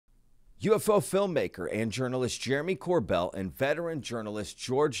UFO filmmaker and journalist Jeremy Corbell and veteran journalist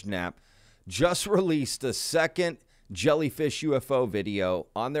George Knapp just released the second Jellyfish UFO video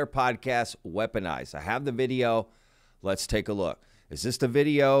on their podcast, Weaponized. I have the video. Let's take a look. Is this the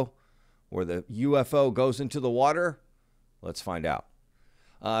video where the UFO goes into the water? Let's find out.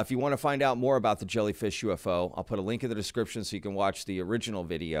 If you want to find out more about the Jellyfish UFO, I'll put a link in the description so you can watch the original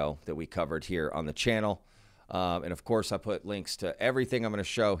video that we covered here on the channel. And of course, I put links to everything I'm going to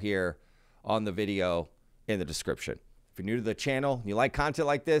show here on the video in the description. If you're new to the channel, you like content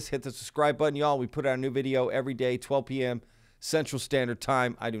like this, hit the subscribe button, y'all. We put out a new video every day, 12 p.m. Central Standard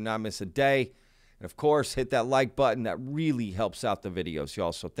Time. I do not miss a day. And of course, hit that like button. That really helps out the videos,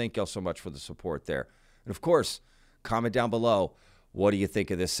 y'all. So thank y'all so much for the support there. And of course, comment down below. What do you think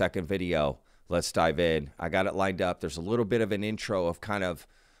of this second video? Let's dive in. I got it lined up. There's a little bit of an intro of kind of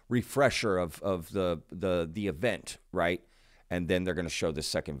refresher of the event, right? And then they're going to show this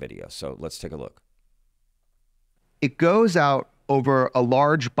second video. So let's take a look. It goes out over a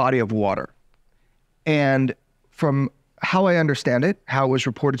large body of water. And from how I understand it, how it was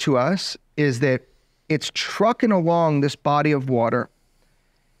reported to us, is that it's trucking along this body of water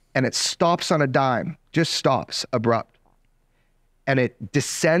and it stops on a dime, just stops abrupt. And it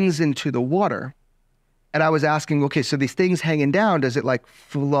descends into the water. And I was asking, okay, so these things hanging down, does it like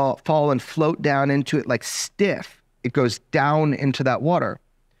fall and float down into it like stiff? It goes down into that water.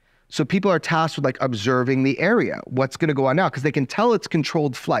 So people are tasked with like observing the area. What's going to go on now? Because they can tell it's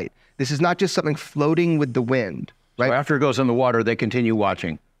controlled flight. This is not just something floating with the wind, right? So after it goes in the water, they continue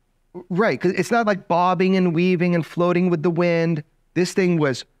watching. Right, because it's not like bobbing and weaving and floating with the wind. This thing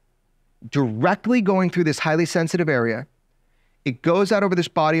was directly going through this highly sensitive area. It goes out over this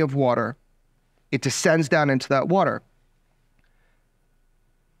body of water. It descends down into that water.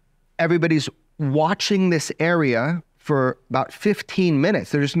 Everybody's watching this area for about 15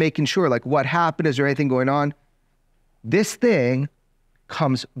 minutes. They're just making sure, like, what happened? Is there anything going on? This thing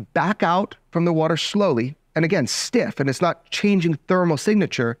comes back out from the water slowly, and again, stiff, and it's not changing thermal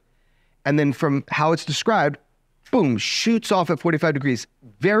signature. And then from how it's described, boom, shoots off at 45 degrees,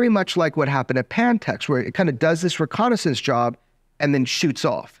 very much like what happened at Pantex, where it kind of does this reconnaissance job and then shoots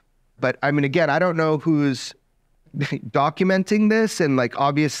off. But I mean, again, I don't know who's documenting this, and like,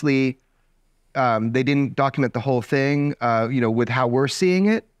 obviously, they didn't document the whole thing, with how we're seeing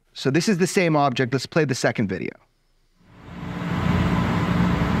it. So this is the same object. Let's play the second video.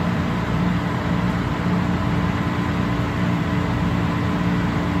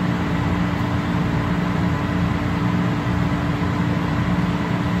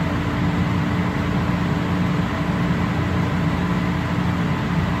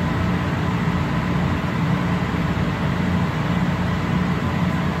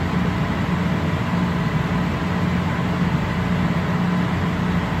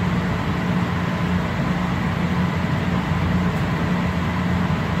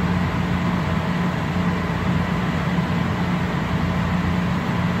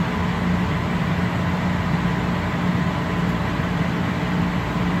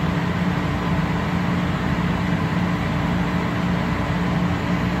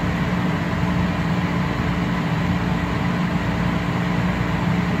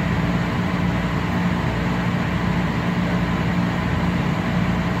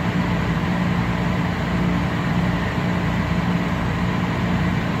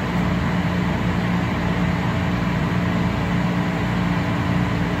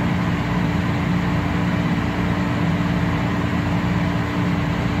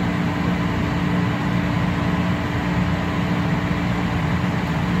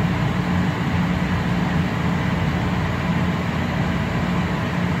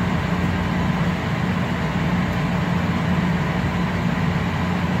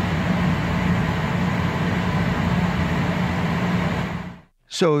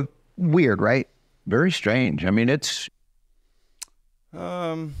 So weird, right? Very strange. I mean, it's...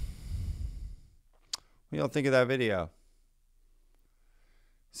 What do y'all think of that video?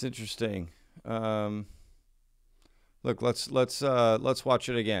 It's interesting. Look, let's watch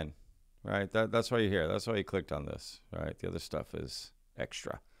it again. Right? That's why you're here. That's why you clicked on this. Right? The other stuff is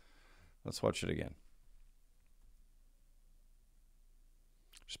extra. Let's watch it again.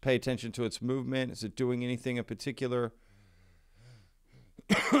 Just pay attention to its movement. Is it doing anything in particular?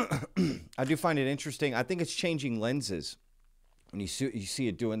 I do find it interesting. I think it's changing lenses. When you see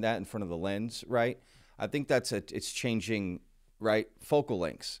it doing that in front of the lens, right? I think it's changing, right, focal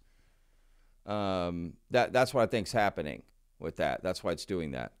lengths. That's what I think's happening with that. That's why it's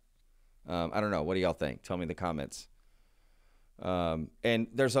doing that. I don't know. What do y'all think? Tell me in the comments. And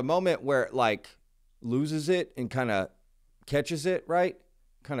there's a moment where it like loses it and kind of catches it, right?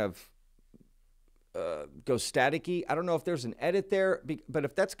 Kind of goes staticky. I don't know if there's an edit there, but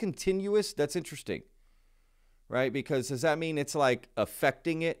if that's continuous, that's interesting, right? Because does that mean it's like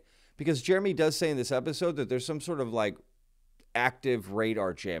affecting it? Because Jeremy does say in this episode that there's some sort of like active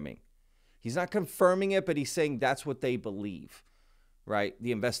radar jamming. He's not confirming it, but he's saying that's what they believe, right?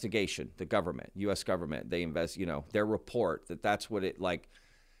 The investigation, the government, U.S. government, they invest, you know, their report that's what it like,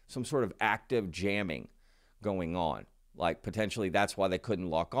 some sort of active jamming going on. Like potentially that's why they couldn't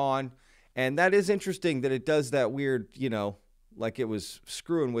lock on. And that is interesting that it does that weird, you know, like it was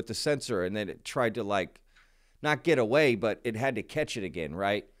screwing with the sensor and then it tried to like not get away, but it had to catch it again,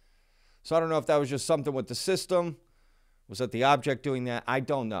 right? So I don't know if that was just something with the system. Was that the object doing that? I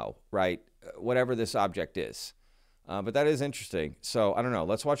don't know, right? Whatever this object is. But that is interesting. So I don't know.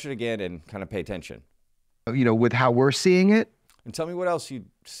 Let's watch it again and kind of pay attention. You know, with how we're seeing it. And tell me what else you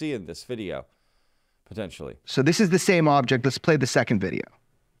see in this video, potentially. So this is the same object. Let's play the second video.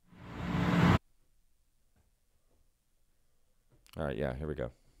 All right, yeah, here we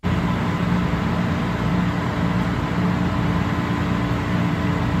go.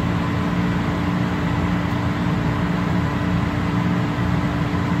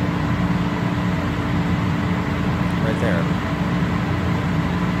 Right there.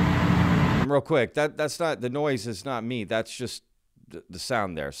 And real quick, that's not, the noise is not me. That's just the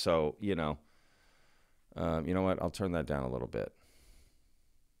sound there. So, you know what? I'll turn that down a little bit.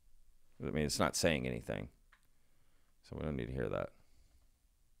 I mean, it's not saying anything. So we don't need to hear that.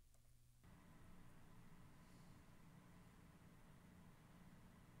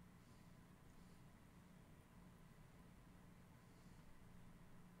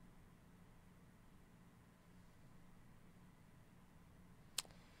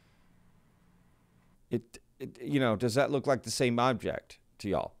 You know, does that look like the same object to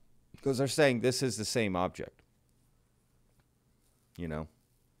y'all? Because they're saying this is the same object. You know?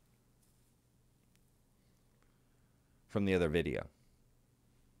 From the other video.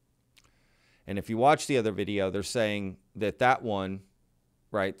 And if you watch the other video, they're saying that one,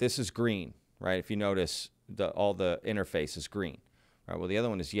 right, this is green, right? If you notice, all the interface is green. Right, well, the other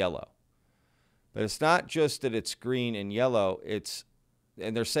one is yellow. But it's not just that it's green and yellow,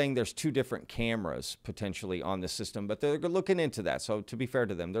 and they're saying there's two different cameras potentially on the system, but they're looking into that. So to be fair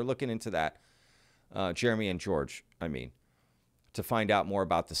to them, they're looking into that, Jeremy and George, I mean, to find out more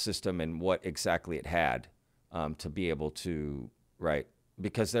about the system and what exactly it had. To be able to, right,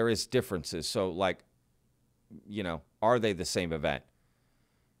 because there is differences. So like, you know, are they the same event,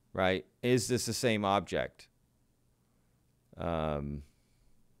 right? Is this the same object?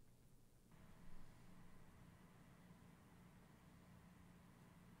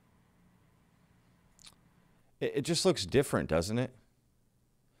 It just looks different, doesn't it?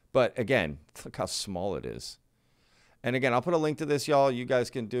 But again, look how small it is. And again, I'll put a link to this, y'all. You guys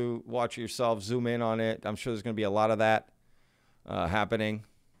can watch it yourself, zoom in on it. I'm sure there's going to be a lot of that happening.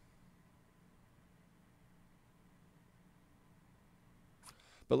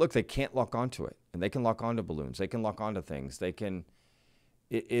 But look, they can't lock onto it. And they can lock onto balloons. They can lock onto things. They can,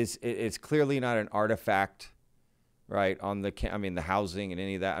 it's clearly not an artifact, right, on the housing and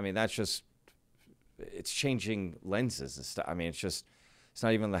any of that. I mean, that's just, it's changing lenses and stuff. I mean, it's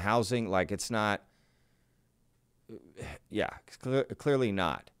not even the housing. Like, it's not. Yeah, clearly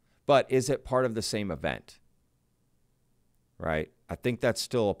not. But is it part of the same event? Right? I think that's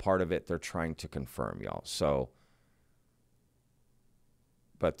still a part of it they're trying to confirm, y'all. So,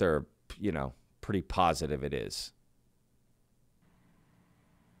 but they're, you know, pretty positive it is.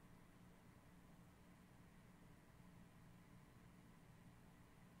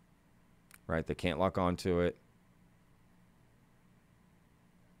 Right? They can't lock onto it.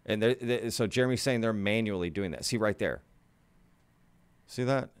 And so Jeremy's saying they're manually doing that. See right there. See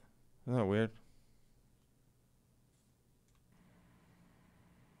that? Isn't that weird?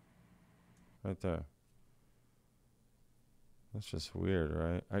 Right there. That's just weird,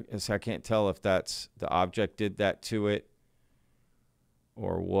 right? I guess I can't tell if that's the object did that to it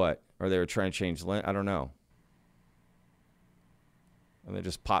or what. Or they were trying to change lens. I don't know. And it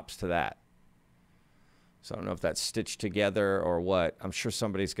just pops to that. So I don't know if that's stitched together or what. I'm sure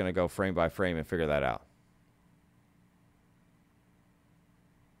somebody's going to go frame by frame and figure that out.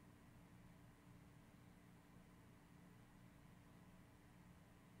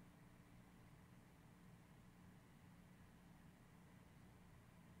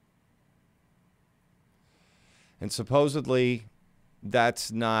 And supposedly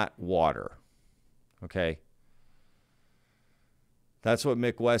that's not water. Okay? That's what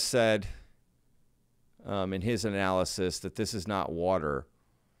Mick West said. In his analysis, that this is not water.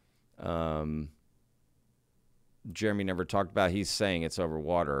 Jeremy never talked about, he's saying it's over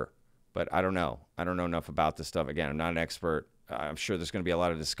water. But I don't know. I don't know enough about this stuff. Again, I'm not an expert. I'm sure there's going to be a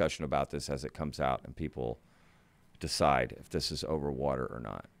lot of discussion about this as it comes out and people decide if this is over water or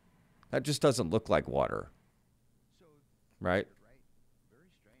not. That just doesn't look like water, right?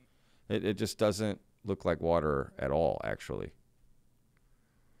 It just doesn't look like water at all, actually.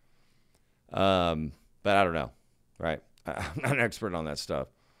 But I don't know, right? I'm not an expert on that stuff.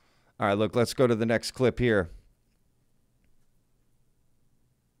 All right, look, let's go to the next clip here.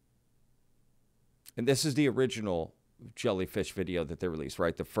 And this is the original Jellyfish video that they released,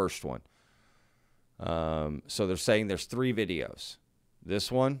 right? The first one. So they're saying there's 3 videos.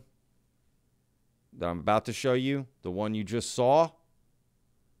 This one that I'm about to show you, the one you just saw,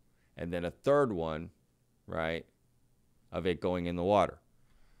 and then a third one, right, of it going in the water.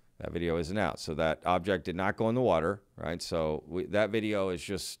 That video isn't out. So that object did not go in the water, right? So that video is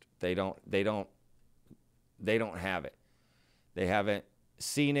just, they don't have it. They haven't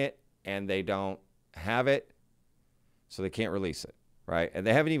seen it, and they don't have it, so they can't release it, right? And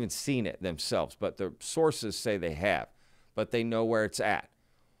they haven't even seen it themselves, but the sources say they have, but they know where it's at.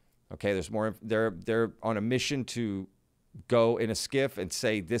 Okay, there's more. They're on a mission to go in a skiff and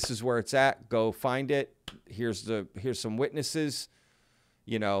say, this is where it's at. Go find it. Here's some witnesses,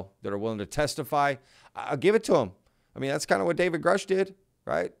 you know, that are willing to testify. I'll give it to them. I mean, that's kind of what David Grush did,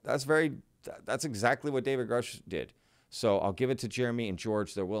 right? That's exactly what David Grush did. So I'll give it to Jeremy and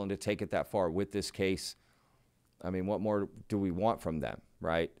George. They're willing to take it that far with this case. I mean, what more do we want from them,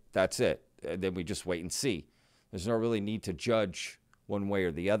 right? That's it. And then we just wait and see. There's no really need to judge one way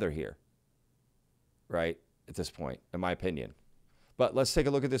or the other here, right, at this point, in my opinion. But let's take a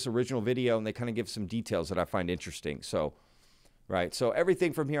look at this original video, and they kind of give some details that I find interesting. So, right, so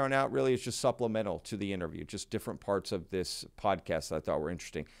everything from here on out really is just supplemental to the interview, just different parts of this podcast that I thought were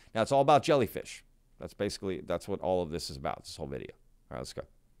interesting. Now, it's all about jellyfish. That's what all of this is about, this whole video. All right, let's go.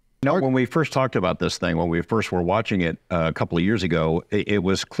 No, when we first talked about this thing, when we first were watching it a couple of years ago, it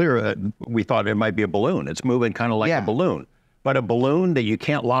was clear that we thought it might be a balloon. It's moving kind of like a balloon. But a balloon that you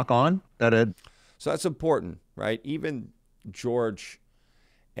can't lock on? So that's important, right? Even George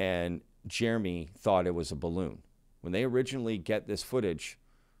and Jeremy thought it was a balloon. When they originally get this footage,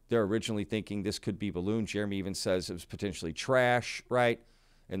 they're originally thinking this could be balloon. Jeremy even says it was potentially trash, right?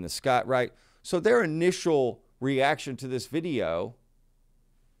 In the sky, right? So their initial reaction to this video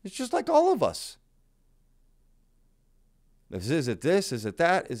is just like all of us. Is it this? Is it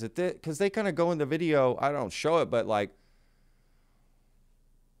that? Is it this? Because they kind of go in the video, I don't show it, but like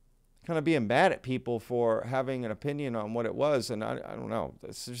kind of being mad at people for having an opinion on what it was. And I don't know.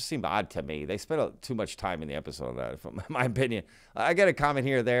 This just seemed odd to me. They spent too much time in the episode on that, in my opinion. I get a comment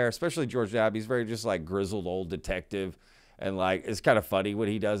here or there, especially George Knapp. He's very just like grizzled old detective. And like, it's kind of funny when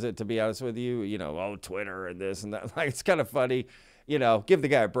he does it, to be honest with you. You know, oh, Twitter and this and that. Like, it's kind of funny. You know, give the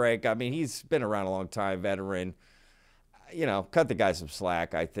guy a break. I mean, he's been around a long time, veteran. You know, cut the guy some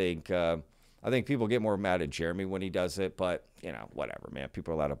slack, I think. I think people get more mad at Jeremy when he does it, but, you know, whatever, man.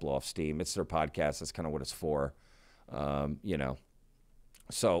 People are allowed to blow off steam. It's their podcast. That's kind of what it's for, you know.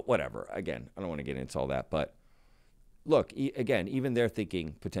 So, whatever. Again, I don't want to get into all that. But, look, again, even they're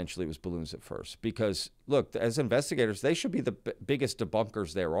thinking potentially it was balloons at first. Because, look, as investigators, they should be the biggest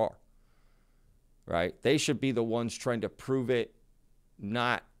debunkers there are, right? They should be the ones trying to prove it,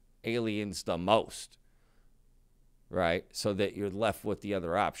 not aliens the most. Right? So that you're left with the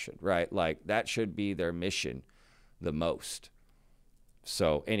other option, right? Like, that should be their mission the most.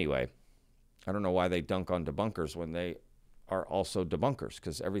 So anyway, I don't know why they dunk on debunkers when they are also debunkers,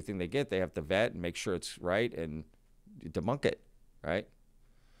 because everything they get, they have to vet and make sure it's right and debunk it, right?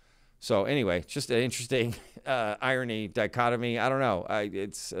 So anyway, just an interesting irony, dichotomy. I don't know. I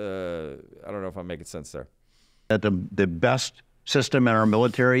don't know if I'm making sense there. That the best system in our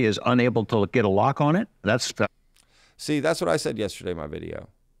military is unable to get a lock on it? See, that's what I said yesterday in my video,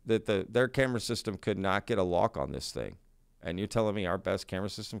 that their camera system could not get a lock on this thing. And you're telling me our best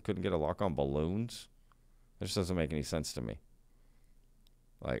camera system couldn't get a lock on balloons? It just doesn't make any sense to me.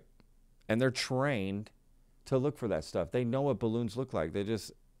 Like, and they're trained to look for that stuff. They know what balloons look like. They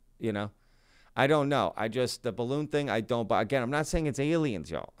just, you know, I don't know. The balloon thing, I don't, but again, I'm not saying it's aliens,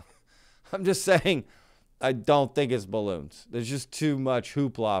 y'all. I'm just saying I don't think it's balloons. There's just too much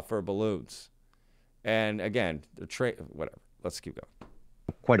hoopla for balloons. And again, whatever. Let's keep going.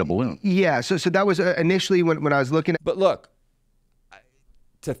 Quite a balloon. Yeah. So that was initially when I was looking at. But look,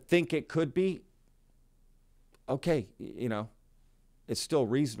 to think it could be, okay, you know, it's still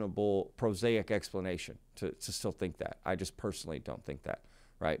reasonable, prosaic explanation to still think that. I just personally don't think that,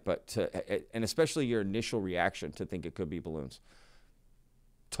 right? But and especially your initial reaction to think it could be balloons.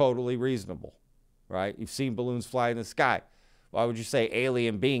 Totally reasonable, right? You've seen balloons fly in the sky. Why would you say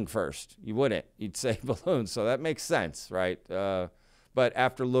alien being first? You wouldn't. You'd say balloon. So that makes sense, right? But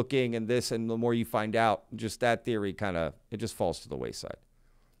after looking and this, and the more you find out, just that theory it just falls to the wayside.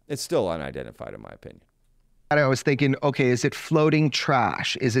 It's still unidentified, in my opinion. I was thinking, okay, is it floating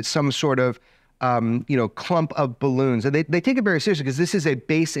trash? Is it some sort of, clump of balloons? And they take it very seriously because this is a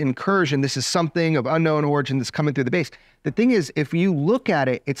base incursion. This is something of unknown origin that's coming through the base. The thing is, if you look at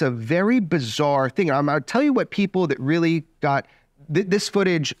it, it's a very bizarre thing. I'll tell you what people that really got this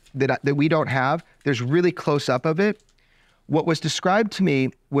footage that we don't have, there's really close up of it. What was described to me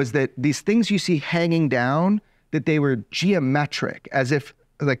was that these things you see hanging down, that they were geometric, as if,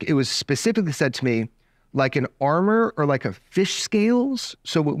 like, it was specifically said to me, like an armor or like a fish scales.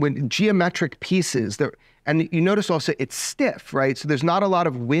 So when geometric pieces, and you notice also it's stiff, right? So there's not a lot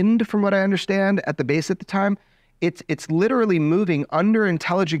of wind, from what I understand, at the base at the time. It's literally moving under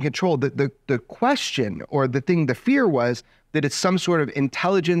intelligent control. The question, or the fear was that it's some sort of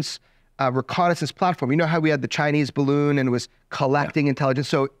intelligence reconnaissance platform. You know how we had the Chinese balloon and it was collecting intelligence?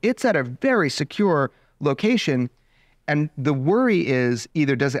 So it's at a very secure location. And the worry is,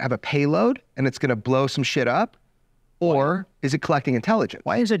 either does it have a payload and it's going to blow some shit up, or is it collecting intelligence?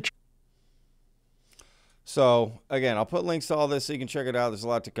 Why is it? So again, I'll put links to all this so you can check it out. There's a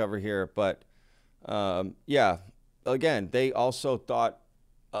lot to cover here, but yeah, again, they also thought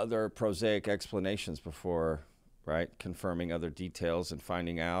other prosaic explanations before, right? Confirming other details and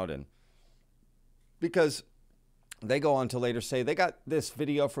finding out. And because they go on to later say they got this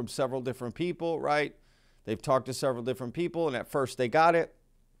video from several different people, right? They've talked to several different people, and at first they got it.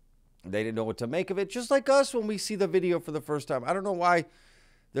 They didn't know what to make of it, just like us when we see the video for the first time. I don't know why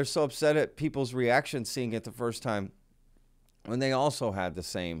they're so upset at people's reaction seeing it the first time when they also had the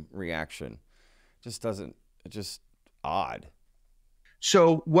same reaction. It's just odd.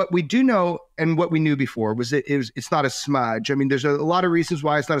 So what we do know, and what we knew before, was that it's not a smudge. I mean, there's a lot of reasons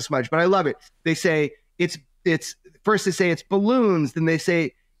why it's not a smudge, but I love it. They say it's first they say it's balloons, then they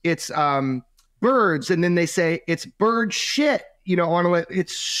say it's birds, and then they say it's bird shit.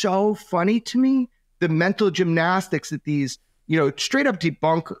 It's so funny to me, the mental gymnastics that these, straight up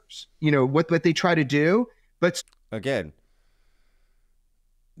debunkers, what they try to do. But again,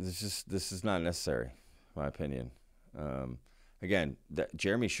 this is not necessary, in my opinion. Again,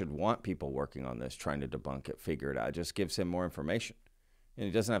 Jeremy should want people working on this, trying to debunk it, figure it out. It just gives him more information, and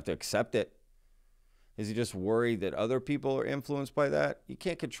he doesn't have to accept it. Is he just worried that other people are influenced by that? You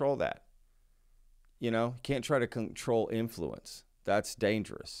can't control that. You can't try to control influence. That's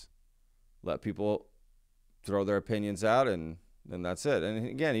dangerous. Let people throw their opinions out, and then that's it. And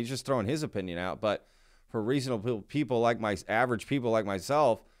again, he's just throwing his opinion out. But for reasonable people like average people like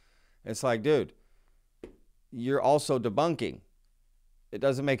myself, it's like, dude, you're also debunking. It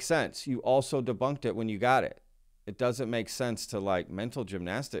doesn't make sense. You also debunked it when you got it. It doesn't make sense to, like, mental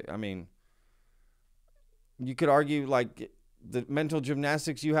gymnastics. I mean, you could argue, like, the mental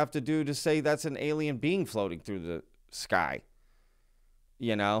gymnastics you have to do to say that's an alien being floating through the sky.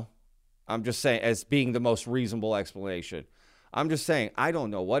 I'm just saying, as being the most reasonable explanation. I'm just saying, I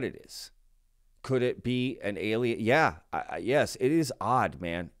don't know what it is. Could it be an alien? Yeah. Yes, it is odd,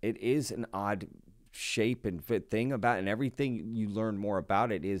 man. It is an odd shape and fit thing about it, and everything you learn more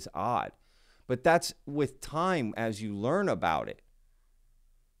about it is odd. But that's with time as you learn about it.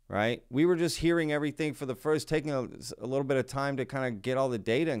 Right? We were just hearing everything for the first, taking a little bit of time to kind of get all the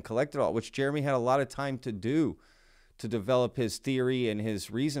data and collect it all, which Jeremy had a lot of time to do to develop his theory and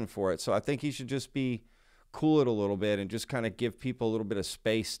his reason for it. So I think he should just cool it a little bit and just kind of give people a little bit of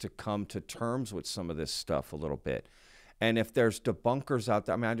space to come to terms with some of this stuff a little bit. And if there's debunkers out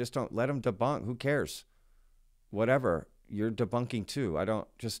there, I mean, I just don't let them debunk. Who cares? Whatever. You're debunking too. I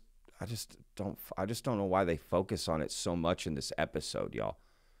just don't know why they focus on it so much in this episode, y'all.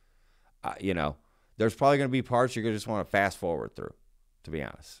 There's probably going to be parts you're going to just want to fast forward through, to be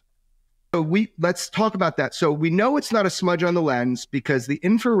honest. So let's talk about that. So we know it's not a smudge on the lens because the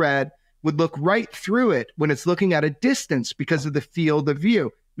infrared would look right through it when it's looking at a distance because of the field of view.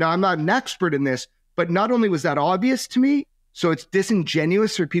 Now, I'm not an expert in this, but not only was that obvious to me, so it's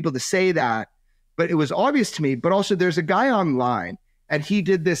disingenuous for people to say that, but it was obvious to me, but also there's a guy online, and he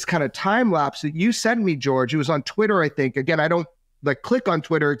did this kind of time lapse that you sent me, George. It was on Twitter, I think. Again, I don't click on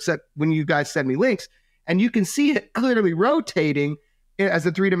Twitter except when you guys send me links, and you can see it clearly rotating as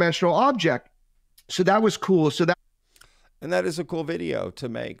a three-dimensional object. So that was cool. And that is a cool video to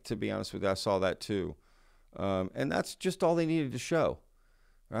make, to be honest with you. I saw that too. And that's just all they needed to show,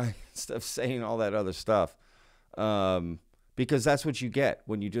 right? Instead of saying all that other stuff. Because that's what you get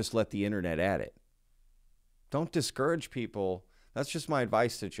when you just let the internet at it. Don't discourage people. That's just my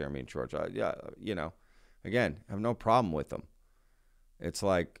advice to Jeremy and George. Again, I have no problem with them. It's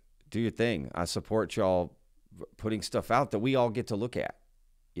like, do your thing. I support y'all putting stuff out that we all get to look at,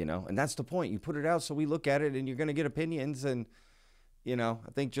 you know, and that's the point. You put it out so we look at it, and you're going to get opinions. And, you know,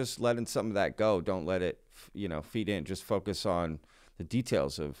 I think just letting some of that go, don't let it, you know, feed in. Just focus on the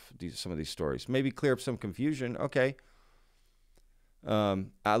details of some of these stories. Maybe clear up some confusion. Okay.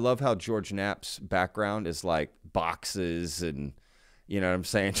 I love how George Knapp's background is like boxes and, you know what I'm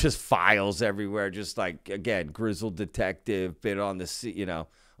saying, just files everywhere. Just like, again, grizzled detective, been on the, you know,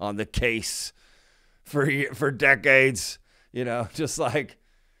 on the case for decades, you know, just like,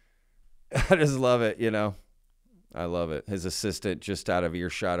 I just love it, you know. I love it. His assistant just out of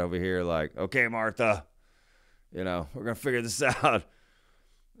earshot over here, like, okay, Martha, you know, we're going to figure this out.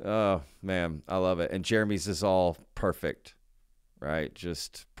 Oh, man, I love it. And Jeremy's is all perfect, right?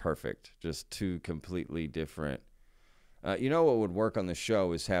 Just perfect. Just two completely different. You know what would work on the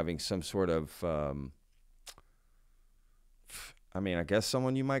show is having some sort of, I mean, I guess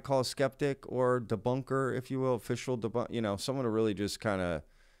someone you might call a skeptic or debunker, if you will, official debunk, you know, someone to really just kind of,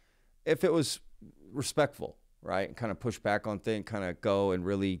 if it was respectful, right, and kind of push back on things, kind of go and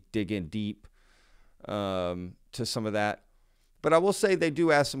really dig in deep to some of that. But I will say they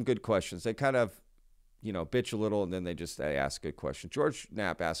do ask some good questions. They kind of, you know, bitch a little, and then they ask good questions. George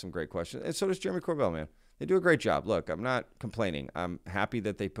Knapp asked some great questions, and so does Jeremy Corbell, man. They do a great job. Look, I'm not complaining. I'm happy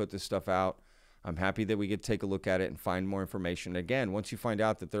that they put this stuff out. I'm happy that we get to take a look at it and find more information. Again, once you find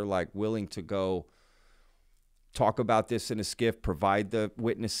out that they're like willing to go talk about this in a skiff, provide the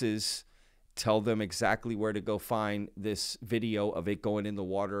witnesses, tell them exactly where to go find this video of it going in the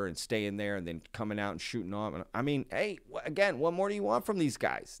water and staying there and then coming out and shooting off. I mean, hey, again, what more do you want from these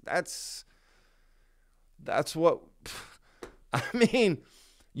guys? That's what, I mean,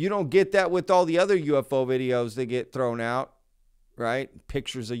 you don't get that with all the other UFO videos that get thrown out, right?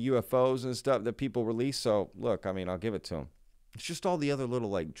 Pictures of UFOs and stuff that people release. So, look, I mean, I'll give it to them. It's just all the other little,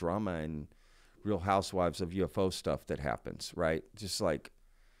 like, drama and Real Housewives of UFO stuff that happens, right? Just like,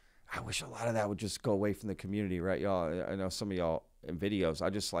 I wish a lot of that would just go away from the community, right, y'all? I know some of y'all in videos,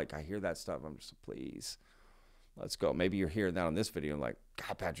 I hear that stuff. I'm just, please, let's go. Maybe you're hearing that on this video and like,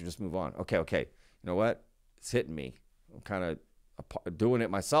 God, Patrick, just move on. Okay. You know what? It's hitting me. I'm kind of doing it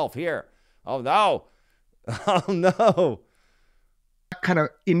myself here. Oh, no. Oh, no. Kind of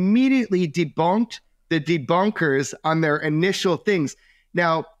immediately debunked the debunkers on their initial things.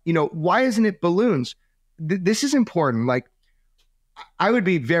 Now, you know, why isn't it balloons? This is important. Like, I would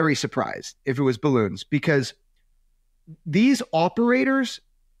be very surprised if it was balloons, because these operators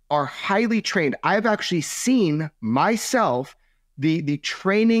are highly trained. I've actually seen myself the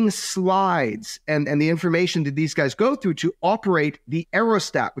training slides and the information that these guys go through to operate the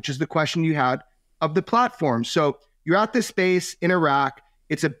aerostat, which is the question you had of the platform. So you're at this base in Iraq.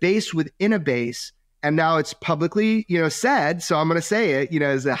 It's a base within a base. And now it's publicly, you know, said, so I'm going to say it, you know,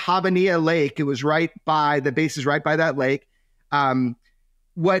 as a Habaniya Lake. It was right by, the base is right by that lake.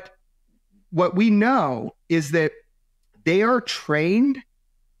 What we know is that they are trained,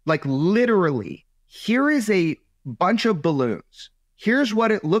 like, literally, here is a bunch of balloons. Here's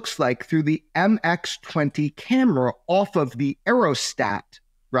what it looks like through the MX-20 camera off of the aerostat,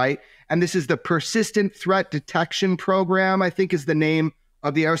 right? And this is the Persistent Threat Detection Program, I think is the name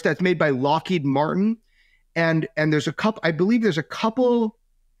of the aerostat. It's made by Lockheed Martin. And there's a couple, I believe there's a couple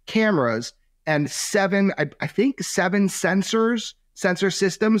cameras and I think seven sensor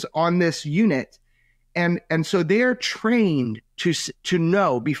systems on this unit. And so they're trained to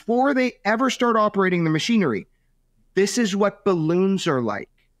know before they ever start operating the machinery, this is what balloons are like.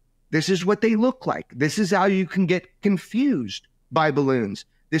 This is what they look like. This is how you can get confused by balloons.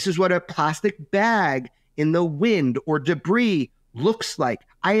 This is what a plastic bag in the wind or debris looks like.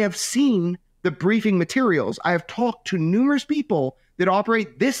 I have seen the briefing materials. I have talked to numerous people that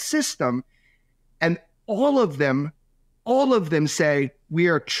operate this system, and all of them say, we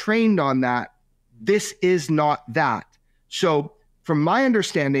are trained on that. This is not that. So from my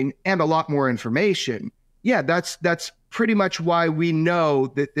understanding and a lot more information, yeah, that's pretty much why we know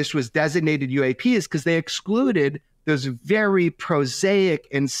that this was designated UAP, is because they excluded those very prosaic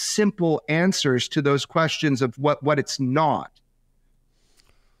and simple answers to those questions of what it's not.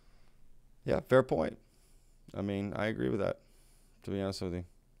 Yeah, fair point. I mean, I agree with that, to be honest with you.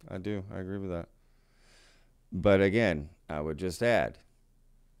 I do. I agree with that. But again, I would just add,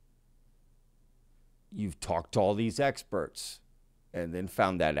 you've talked to all these experts and then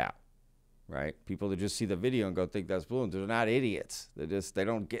found that out, right? People that just see the video and go think that's balloons, they're not idiots. They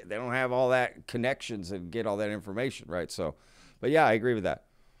don't have all that connections and get all that information, right? So, but yeah, I agree with that.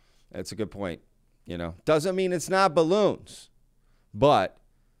 That's a good point. You know, doesn't mean it's not balloons, but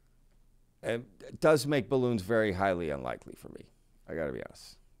it does make balloons very highly unlikely for me. I got to be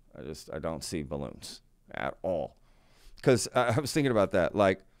honest. I don't see balloons at all. Because I was thinking about that.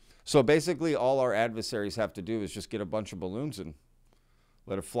 Like, so basically all our adversaries have to do is just get a bunch of balloons and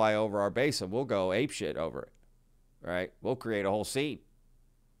let it fly over our base, and we'll go apeshit over it, right? We'll create a whole scene.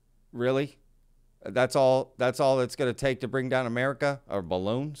 Really? That's all it's going to take to bring down America, are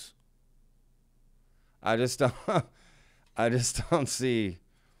balloons? I just don't see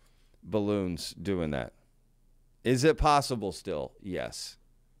balloons doing that. Is it possible still? Yes.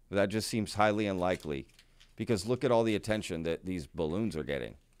 But that just seems highly unlikely, because look at all the attention that these balloons are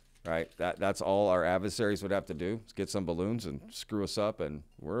getting, right? That's all our adversaries would have to do, is get some balloons and screw us up, and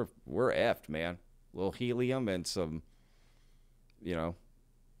we're effed, man. A little helium and some,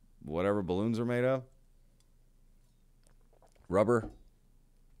 whatever balloons are made of. Rubber.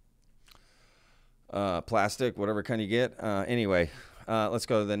 Plastic, whatever kind you get. Anyway, let's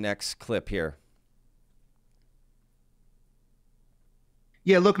go to the next clip here.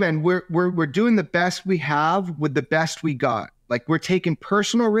 Yeah, look, man, we're doing the best we have with the best we got. Like, we're taking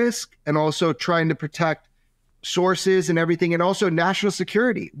personal risk and also trying to protect sources and everything, and also national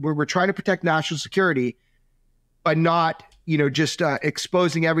security. We're trying to protect national security, but not, just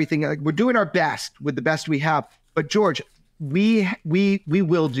exposing everything. Like, we're doing our best with the best we have. But George, we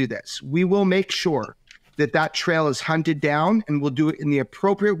will do this. We will make sure that trail is hunted down, and we'll do it in the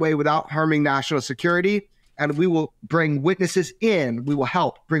appropriate way without harming national security. And we will bring witnesses in. We will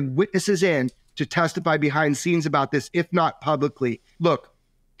help bring witnesses in to testify behind scenes about this, if not publicly. Look,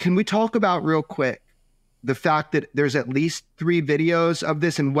 can we talk about real quick the fact that there's at least 3 videos of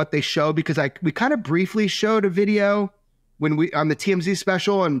this and what they show? Because we kind of briefly showed a video when on the TMZ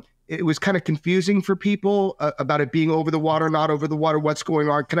special, and it was kind of confusing for people about it being over the water, not over the water, what's going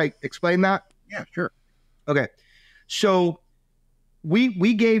on. Can I explain that? Yeah, sure. Okay. So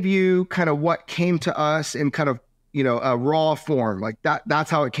we gave you kind of what came to us in kind of, a raw form. Like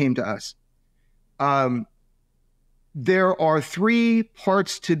that's how it came to us. There are 3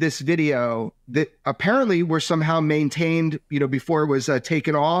 parts to this video that apparently were somehow maintained, before it was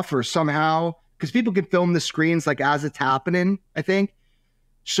taken off, or somehow, because people can film the screens like as it's happening, I think.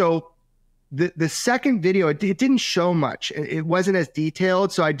 So the second video, it didn't show much. It wasn't as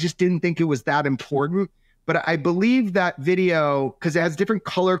detailed, so I just didn't think it was that important. But I believe that video, because it has different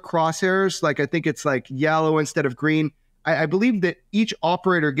color crosshairs, like I think it's like yellow instead of green. I believe that each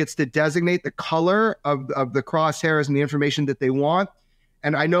operator gets to designate the color of the crosshairs and the information that they want.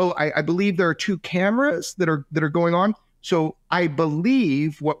 And I believe there are 2 cameras that are going on. So I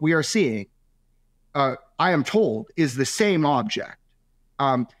believe what we are seeing, I am told, is the same object.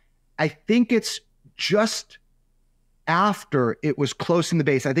 I think it's just after it was close in the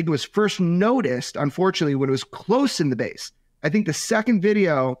base. I think it was first noticed, unfortunately, when it was close in the base. I think the second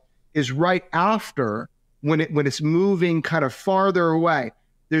video is right after, when it's moving kind of farther away.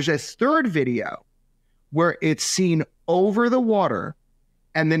 There's a third video where it's seen over the water,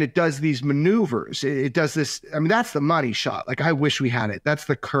 and then it does these maneuvers. It does this. I mean, that's the money shot. Like, I wish we had it. That's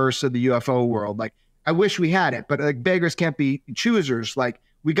the curse of the UFO world. Like, I wish we had it, but like, beggars can't be choosers. Like,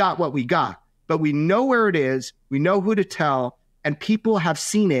 we got what we got. But we know where it is, we know who to tell, and people have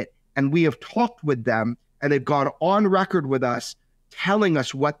seen it, and we have talked with them, and they've gone on record with us telling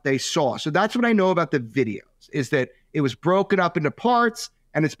us what they saw. So that's what I know about the videos, is that it was broken up into parts,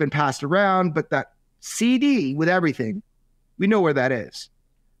 and it's been passed around, but that CD with everything, we know where that is.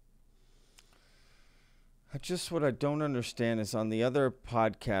 What I don't understand is on the other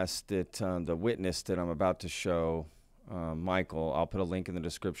podcast that the witness that I'm about to show, Michael, I'll put a link in the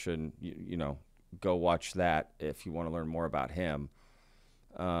description. Go watch that if you want to learn more about him.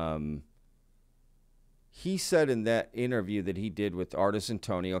 He said in that interview that he did with Artisan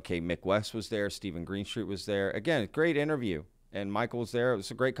Tony, okay, Mick West was there, Stephen Greenstreet was there. Again, great interview. And Michael was there. It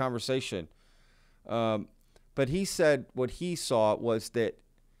was a great conversation. But he said what he saw was that,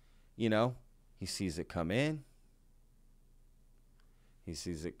 he sees it come in. He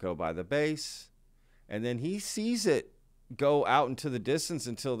sees it go by the base. And then he sees it go out into the distance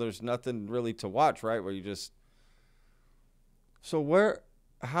until there's nothing really to watch, right? Where you just... So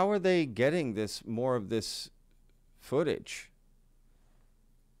how are they getting more of this footage?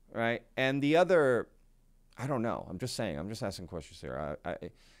 Right? And the other, I don't know. I'm just saying. I'm just asking questions here.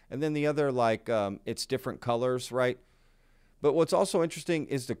 And then the other, it's different colors, right? But what's also interesting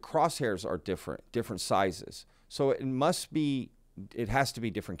is the crosshairs are different sizes. So it has to be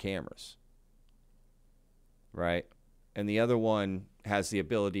different cameras. Right? And the other one has the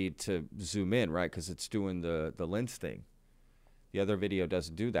ability to zoom in, right? Because it's doing the lens thing. The other video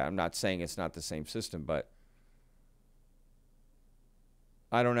doesn't do that. I'm not saying it's not the same system, but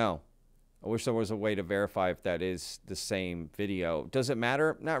I don't know. I wish there was a way to verify if that is the same video. Does it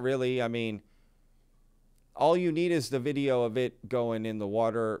matter? Not really. I mean, all you need is the video of it going in the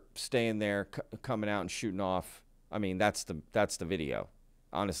water, staying there, coming out and shooting off. I mean, that's the video.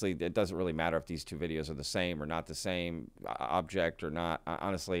 Honestly, it doesn't really matter if these two videos are the same or not the same object or not.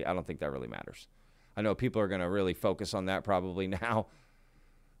 Honestly, I don't think that really matters. I know people are going to really focus on that probably now,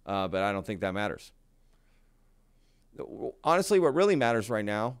 but I don't think that matters. Honestly, what really matters right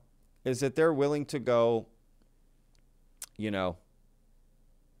now is that they're willing to go, you know,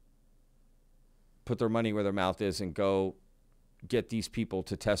 put their money where their mouth is and go get these people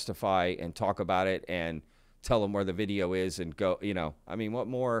to testify and talk about it and tell them where the video is and go, you know, I mean, what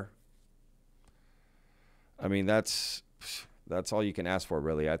more? I mean, that's all you can ask for,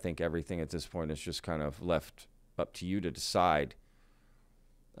 really. I think everything at this point is just kind of left up to you to decide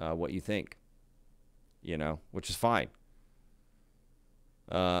what you think, you know, which is fine.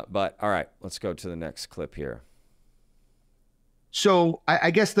 But all right, let's go to the next clip here. So I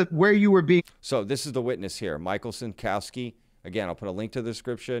guess that where you were being. So this is the witness here, Michael Sinkowski. Again, I'll put a link to the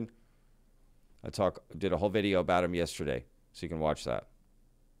description. Did a whole video about him yesterday, so you can watch that.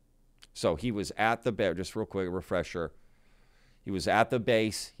 So he was at the base, just real quick, refresher. He was at the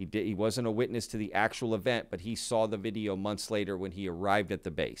base. He wasn't a witness to the actual event, but he saw the video months later when he arrived at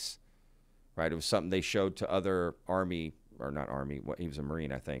the base. Right? It was something they showed to other Army, or not Army, he was a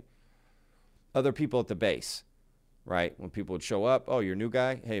Marine, I think. Other people at the base, right? When people would show up, oh, you're a new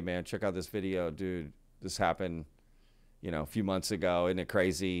guy? Hey, man, check out this video. Dude, this happened, you know, a few months ago. Isn't it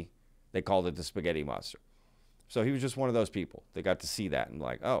crazy? They called it the spaghetti monster. So he was just one of those people. They got to see that and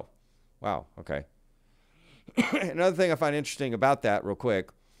like, oh, wow, okay. Another thing I find interesting about that, real quick,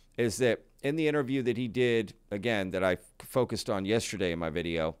 is that in the interview that he did, again, that I focused on yesterday in my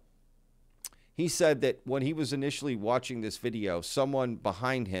video, he said that when he was initially watching this video, someone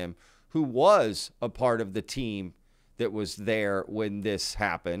behind him who was a part of the team that was there when this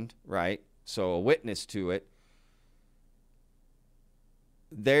happened, right? So a witness to it,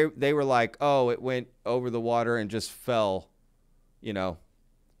 they were like, oh, it went over the water and just fell, you know,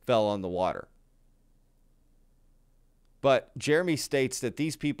 fell on the water. But Jeremy states that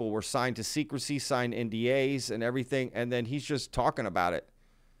these people were signed to secrecy, signed NDAs and everything, and then he's just talking about it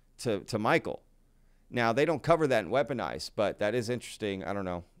to Michael. Now, they don't cover that in Weaponized, but that is interesting. I don't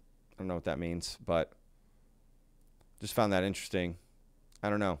know what that means, but just found that interesting. I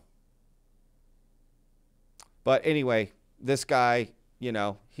don't know. But anyway, this guy, you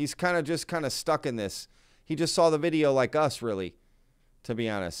know, he's kind of stuck in this. He just saw the video like us, really, to be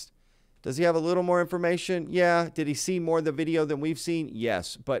honest. Does he have a little more information? Yeah. Did he see more of the video than we've seen?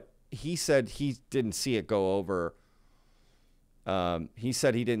 Yes. But he said he didn't see it go over. He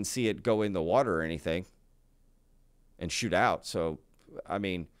said he didn't see it go in the water or anything and shoot out. So, I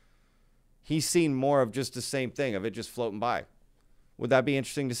mean, he's seen more of just the same thing, of it just floating by. Would that be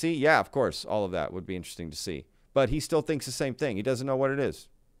interesting to see? Yeah, of course. All of that would be interesting to see. But he still thinks the same thing. He doesn't know what it is.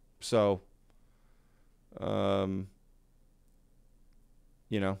 So, you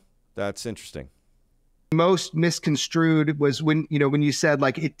know, that's interesting. Most misconstrued was when you said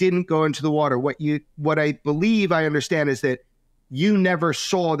like it didn't go into the water. What I believe I understand is that you never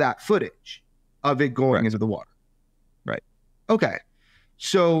saw that footage of it going into the water. Right. Okay.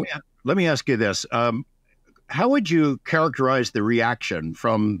 So let me ask you this. How would you characterize the reaction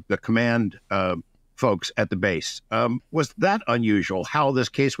from the command folks at the base? Was that unusual, how this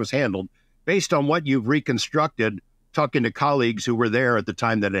case was handled, based on what you've reconstructed, talking to colleagues who were there at the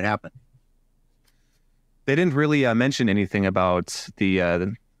time that it happened? They didn't really mention anything about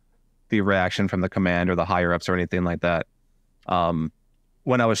the reaction from the command or the higher ups or anything like that.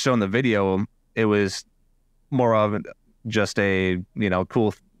 When I was shown the video, it was more of just a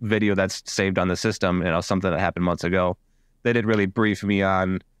cool video that's saved on the system, something that happened months ago. They didn't really brief me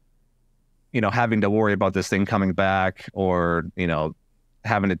on having to worry about this thing coming back, or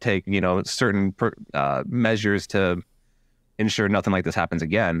having to take certain measures to ensure nothing like this happens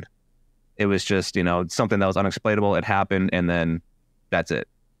again. It was just something that was unexplainable. It happened, and then that's it.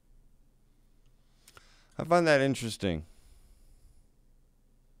 I find that interesting.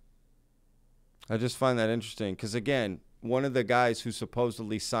 I just find that interesting because, again, one of the guys who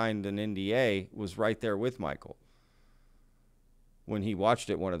supposedly signed an NDA was right there with Michael when he watched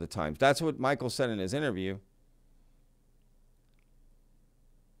it one of the times. That's what Michael said in his interview.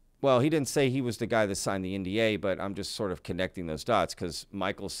 Well, he didn't say he was the guy that signed the NDA, but I'm just sort of connecting those dots because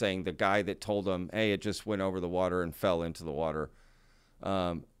Michael's saying the guy that told him, hey, it just went over the water and fell into the water.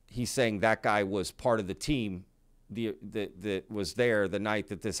 He's saying that guy was part of the team that was there the night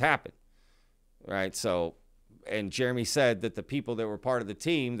that this happened. Right? So and Jeremy said that the people that were part of the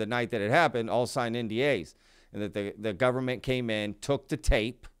team the night that it happened all signed NDAs, and that the government came in, took the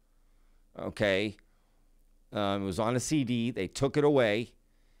tape, okay, it was on a CD, they took it away,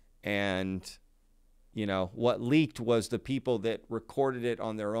 and, you know, what leaked was the people that recorded it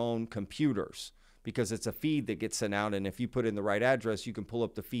on their own computers, because it's a feed that gets sent out, and if you put in the right address, you can pull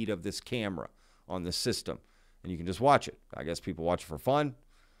up the feed of this camera on the system, and you can just watch it. I guess people watch it for fun,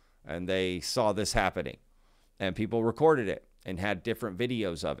 and they saw this happening, and people recorded it and had different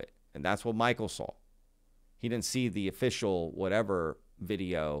videos of it, and that's what Michael saw. He didn't see the official whatever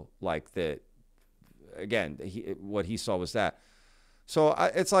video, like the, again, what he saw was that. So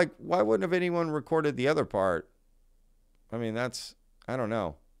it's like, why wouldn't have anyone recorded the other part? I mean, that's, I don't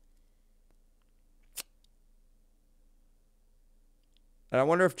know. And I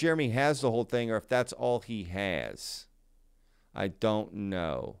wonder if Jeremy has the whole thing, or if that's all he has. I don't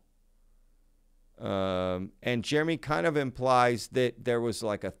know. And Jeremy kind of implies that there was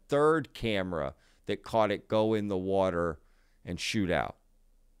like a third camera that caught it go in the water and shoot out.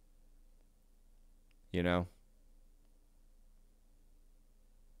 You know?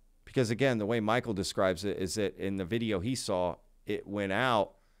 Because again, the way Michael describes it is that in the video he saw, it went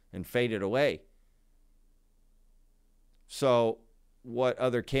out and faded away. So what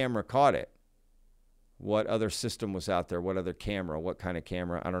other camera caught it? What other system was out there? What other camera? What kind of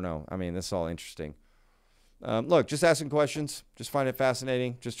camera? I don't know. I mean, this is all interesting. Look, just asking questions. Just find it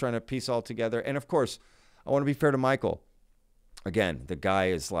fascinating. Just trying to piece all together. And of course, I want to be fair to Michael. Again, the guy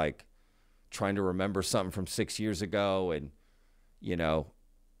is like trying to remember something from 6 years ago. And, you know,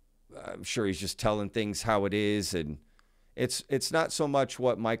 I'm sure he's just telling things how it is. And it's not so much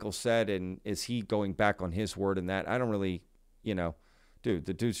what Michael said and is he going back on his word and that. I don't really, you know, dude,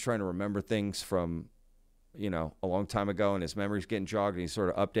 the dude's trying to remember things from, you know, a long time ago, and his memory's getting jogged and he's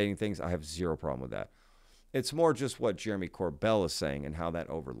sort of updating things. I have zero problem with that. It's more just what Jeremy Corbell is saying and how that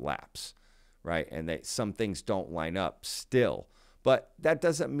overlaps, right? And that some things don't line up still. But that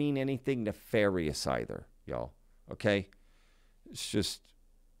doesn't mean anything nefarious either, y'all, okay? It's just,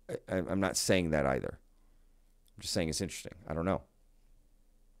 I'm not saying that either. I'm just saying it's interesting. I don't know.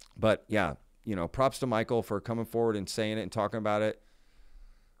 But, yeah, you know, props to Michael for coming forward and saying it and talking about it.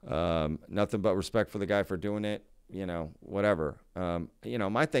 Nothing but respect for the guy for doing it, you know, whatever. You know,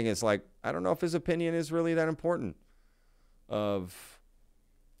 my thing is like, I don't know if his opinion is really that important of,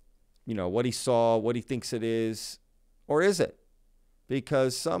 you know, what he saw, what he thinks it is, or is it?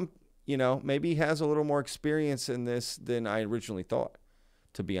 Because some, you know, maybe he has a little more experience in this than I originally thought,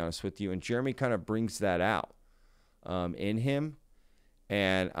 to be honest with you. And Jeremy kind of brings that out in him.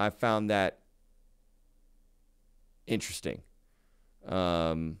 And I found that interesting.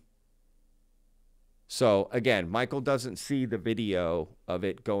 So again, Michael doesn't see the video of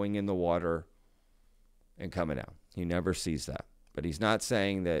it going in the water and coming out. He never sees that, but he's not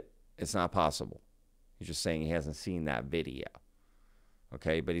saying that it's not possible. He's just saying he hasn't seen that video.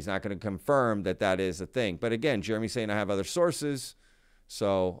 Okay. But he's not going to confirm that that is a thing. But again, Jeremy's saying I have other sources,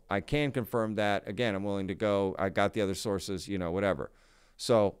 so I can confirm that. Again, I'm willing to go. I got the other sources, you know, whatever.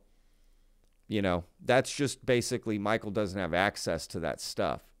 So, you know, that's just basically Michael doesn't have access to that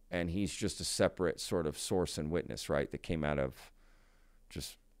stuff. And he's just a separate sort of source and witness, right? That came out of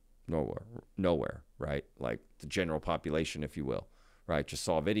just nowhere, right? Like the general population, if you will, right? Just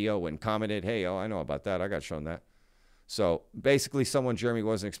saw a video and commented, hey, oh, I know about that. I got shown that. So basically someone Jeremy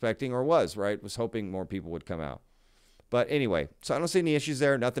wasn't expecting, or was, right? Was hoping more people would come out. But anyway, so I don't see any issues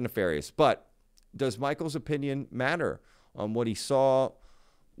there, nothing nefarious. But does Michael's opinion matter on what he saw?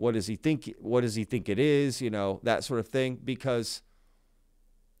 What does he think? What does he think it is? You know, that sort of thing. Because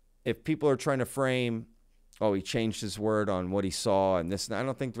if people are trying to frame, oh, he changed his word on what he saw and this, and I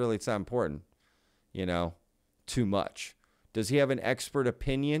don't think really it's that important, you know, too much. Does he have an expert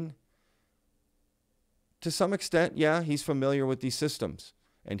opinion? To some extent, yeah, he's familiar with these systems.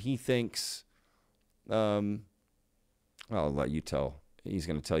 And he thinks, I'll let you tell. He's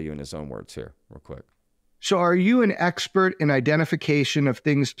going to tell you in his own words here real quick. So are you an expert in identification of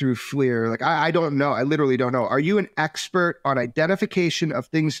things through FLIR? Like, I don't know. I literally don't know. Are you an expert on identification of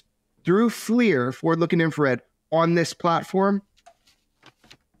things through FLIR, forward-looking infrared, on this platform?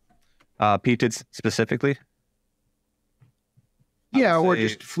 PTIDs specifically? Yeah, or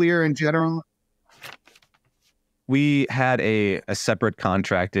just FLIR in general? We had a separate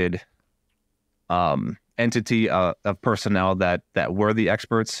contracted entity of personnel that were the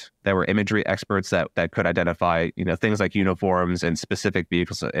experts, that were imagery experts that could identify, you know, things like uniforms and specific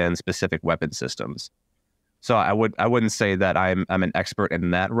vehicles and specific weapon systems. So I wouldn't say that I'm an expert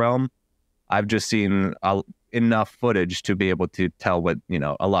in that realm. I've just seen enough footage to be able to tell what, you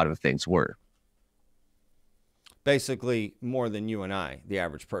know, a lot of things were. Basically more than you and I, the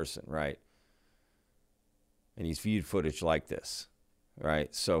average person, right? And he's viewed footage like this,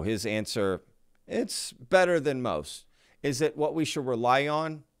 right? So his answer, it's better than most. Is it what we should rely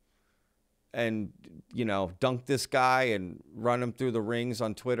on and, you know, dunk this guy and run him through the rings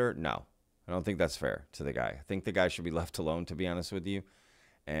on Twitter? No, I don't think that's fair to the guy. I think the guy should be left alone, to be honest with you,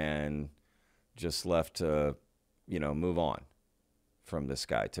 and just left to, you know, move on from this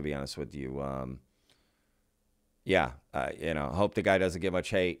guy, to be honest with you. Yeah, you know, I hope the guy doesn't get much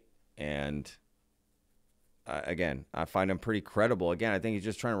hate. And again, I find him pretty credible. Again, I think he's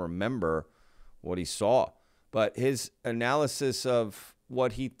just trying to remember what he saw. But his analysis of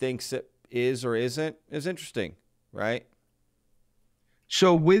what he thinks it is or isn't is interesting, right?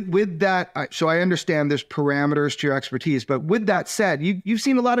 So with that, so I understand there's parameters to your expertise, but with that said, you've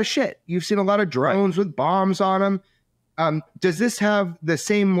seen a lot of shit. You've seen a lot of drones with bombs on them. Does this have the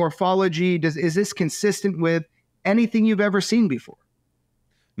same morphology? Is this consistent with anything you've ever seen before?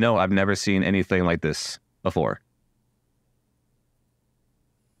 No, I've never seen anything like this before.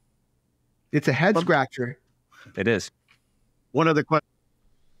 It's a head scratcher. It is. One other question.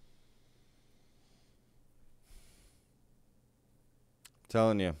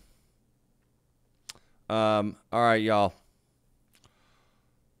 Telling you. All right, y'all.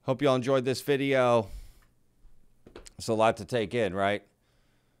 Hope y'all enjoyed this video. It's a lot to take in, right?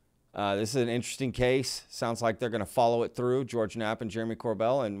 This is an interesting case. Sounds like they're going to follow it through, George Knapp and Jeremy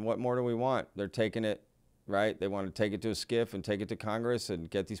Corbell. And what more do we want? They're taking it, right? They want to take it to a skiff and take it to Congress and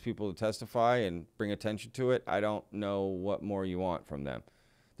get these people to testify and bring attention to it. I don't know what more you want from them.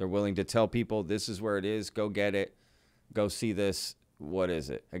 They're willing to tell people this is where it is. Go get it. Go see this. What is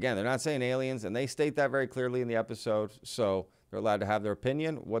it? Again, they're not saying aliens, and they state that very clearly in the episode. So they're allowed to have their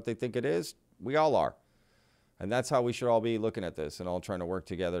opinion. What they think it is, we all are. And that's how we should all be looking at this and all trying to work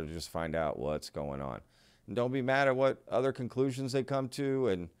together to just find out what's going on. And don't be mad at what other conclusions they come to.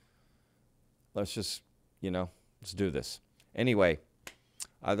 And let's just, you know, let's do this. Anyway,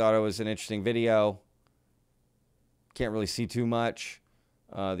 I thought it was an interesting video. Can't really see too much.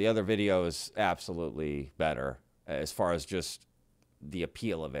 The other video is absolutely better as far as just the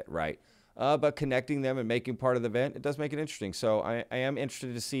appeal of it, right? But connecting them and making part of the event, it does make it interesting. So I am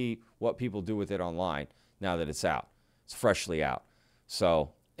interested to see what people do with it online now that it's out. It's freshly out.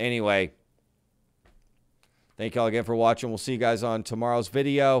 So anyway, thank you all again for watching. We'll see you guys on tomorrow's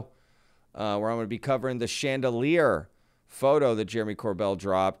video where I'm going to be covering the chandelier photo that Jeremy Corbell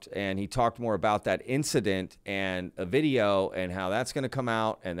dropped. And he talked more about that incident and a video and how that's going to come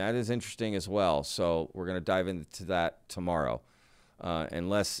out. And that is interesting as well. So we're going to dive into that tomorrow.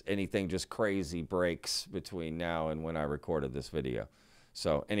 Unless anything just crazy breaks between now and when I recorded this video.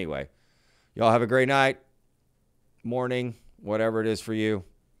 So anyway, y'all have a great night, morning, whatever it is for you.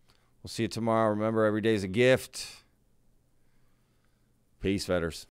 We'll see you tomorrow. Remember, every day's a gift. Peace, Fetters.